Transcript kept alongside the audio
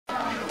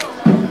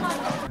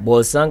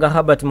bw'osanga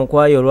Herbert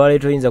Mukwayo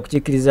olwaleero oyinza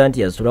kukikkiriza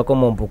nti yasulako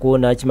mu mpuku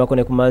n'akimako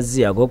ne ku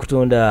mazzi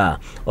ag'okutunda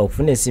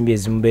okufuna ensimbi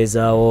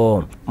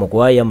ezimubeezaawo.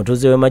 Mukwayo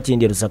yamutuuze w'e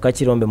Makindye Lusaka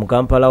Kirombe mu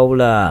Kampala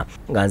wabula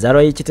nga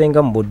nzaalwa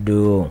y'Ekitenga mu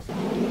Buddu.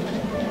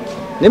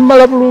 Ne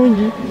mmala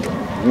bulungi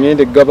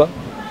ngende Gaba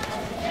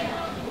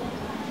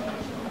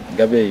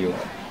eyo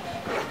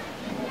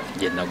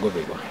gye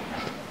nagobebwa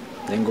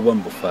ne ngoba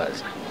mu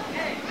Bufaaza.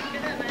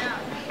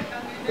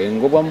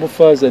 Engobwa mu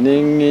Bufaaza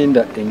ne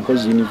ngenda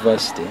Enkozi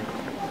University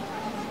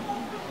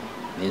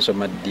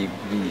nensoma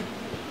degree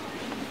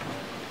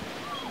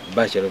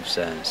Bachelor of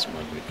Science mu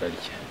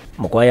Agriculture.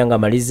 Mukwayo nga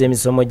amalizza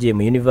emisomo gye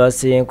mu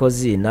University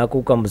y'Enkozi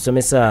n'akuuka mu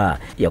Busomesa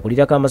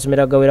yakulirako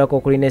amasomero agawerako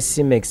okuli ne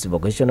CMEX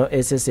Vocational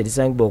SS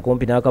erisangibwa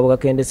okumpi n'akabuga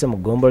k'Endese mu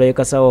Ggombolola y'e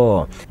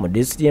Kasawo mu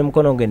disitulikiti y'e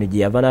Mukono ng'eno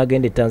gye yava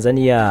n'agenda e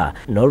Tanzania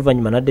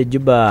n'oluvannyuma n'adda e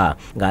Juba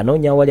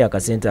ng'anoonya awali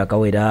akasente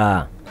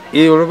akawera.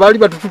 Olwo baali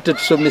batututte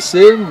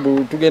tusomese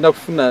mbu tugenda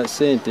kufuna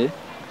sente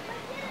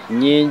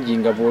nnyingi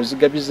nga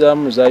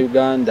bw'ozigabizaamu za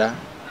Uganda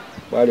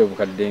bwali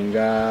obukadde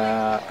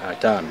nga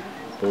 5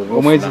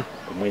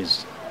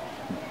 omwezi.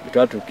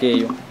 Twatuuka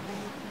eyo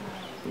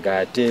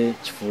ng'ate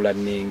kifuula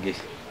nnenge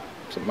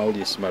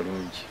mawulire si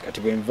malungi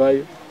kati bwe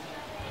nvaayo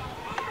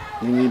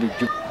ningenda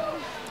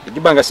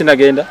Juba nga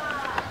sinagenda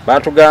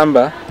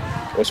baatugamba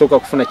osooka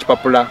kufuna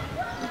kipapula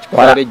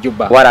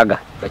Juba waraga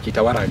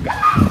bakiyita waraga.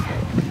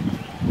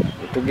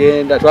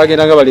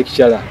 Twagenda nga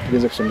balekicala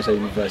tugenze kusomesa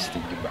University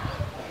Juba.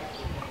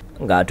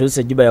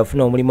 Ng'atuuse Juba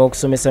yafuna omulimu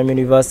okusomesa mu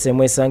University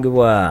emu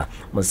esangibwa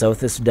mu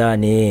South Sudan.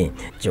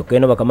 Kyokka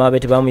eno bakama be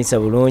tebamuyisa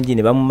bulungi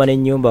ne bamumma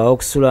n'ennyumba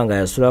awokusula nga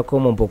yasulako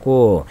mu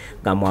mpuku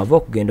nga mwava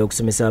okugenda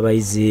okusomesa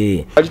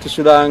abayizi. Twali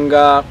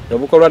tusulanga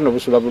obukolwa nno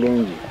busula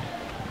bulungi.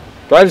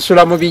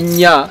 Twalisula mu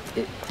binnya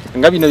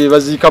nga bino bye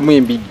baziikamu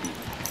embiddi.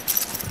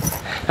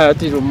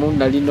 Ati lumu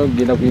nalina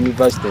okugenda ku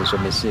University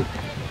ensomese.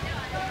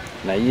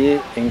 Naye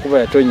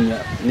enkuba yatonnya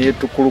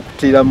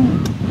netukulukutiramu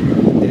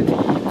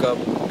netukuka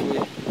mutwe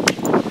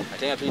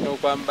ate nga tulina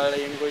okwambala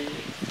engoye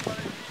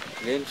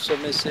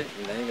ngentusomese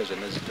naye nga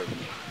zonna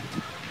zitonnya.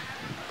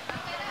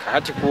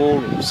 Kati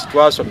kuolwo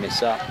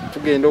sitwasomesa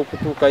tugenda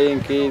okutuukayo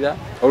enkeera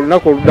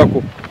olunaku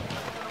oluddako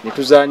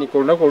netuzaanika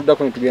olunaku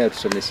oluddako netugenda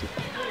tusomese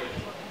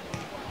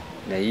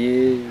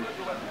naye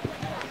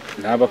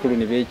n'abakulu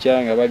ne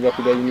beekyanga baali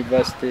bakulira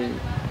University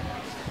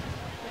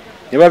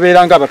ne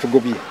babeeranga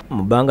abatugobye.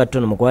 Mu bbanga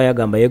ttono Mukwayo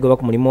agamba yeegoba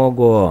ku mulimu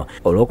ogwo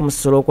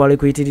olw'okumusosola okwali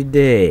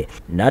kuyitiridde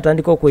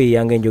n'atandika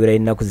okweyanga enjogera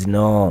y'ennaku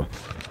zino.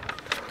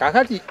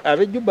 Kaakati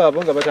ab'Ejjuba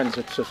abo nga batandise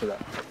okusosola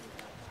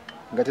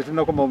nga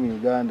tetunnakomawo mu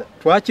Uganda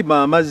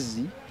twakima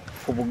amazzi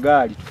ku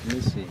bugaali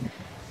tufune sente.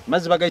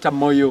 Amazzi bagayita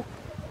moyo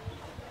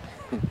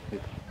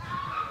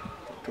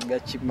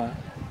tugakima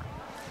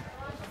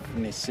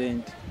tufune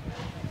sente.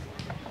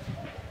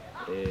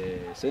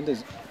 Sente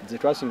ze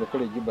twasinga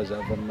okukola Ejjuba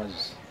zaava mu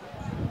mazzi.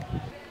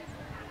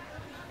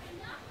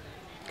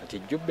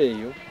 Kati Juba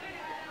eyo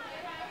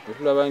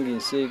tulabanga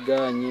ensi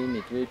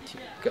egaanye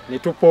ne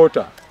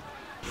tupoota.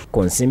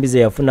 Ku nsimbi ze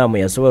yafunamu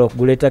yasobola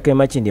okugula ettaka e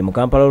Makindye mu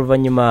Kampala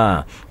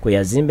oluvannyuma kwe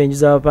yazimba enju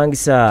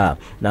z'abapangisa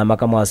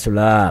n'amaka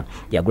mw'asula.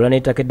 Yagula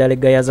n'ettaka eddala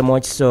eggayaaza mu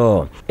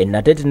Wakiso, e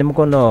Nateete ne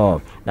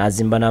Mukono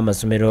n'azimba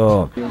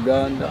n'amasomero.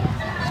 Uganda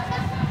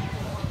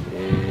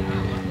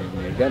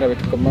bwe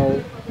tukomawo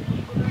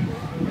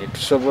ne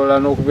tusobola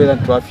n'okubeera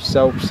nti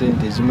twafisaawo ku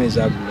sente ezimu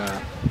ezagula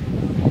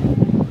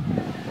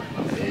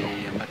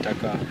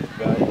amataka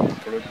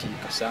poloti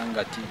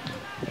kasangati.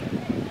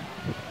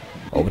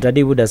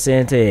 Obutadiibudda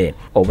ssente,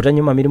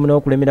 obutanyuma mirimu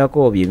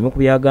n'okulemerako bye bimu ku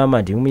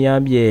byagamba nti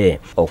bimuyambye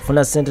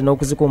okufuna ssente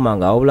n'okuzikuuma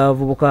ng'awabula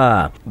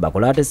abavubuka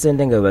bakola ate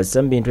ssente nga bwe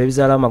bazisa mu bintu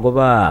ebizaala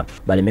amagoba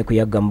baleme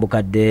kuyagga mu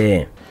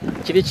bukadde.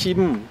 Kiri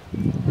kimu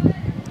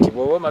nti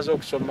bw'oba omaze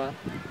okusoma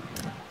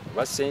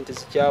oba ssente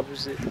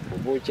zikyabuze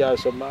oba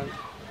okyasoma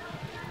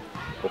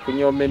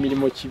okunyooma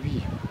emirimu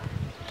kibi.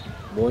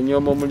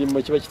 Bw'onyooma omulimu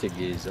kiba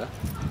kitegeeza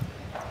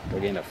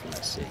togenda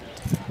funa ssente.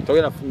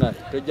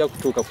 Tojja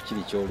kutuuka ku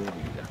kiri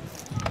ky'oluubirira.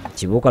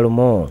 Kibuuka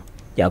lumu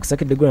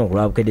yakusakidde gwe ku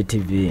Bukedde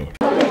TV.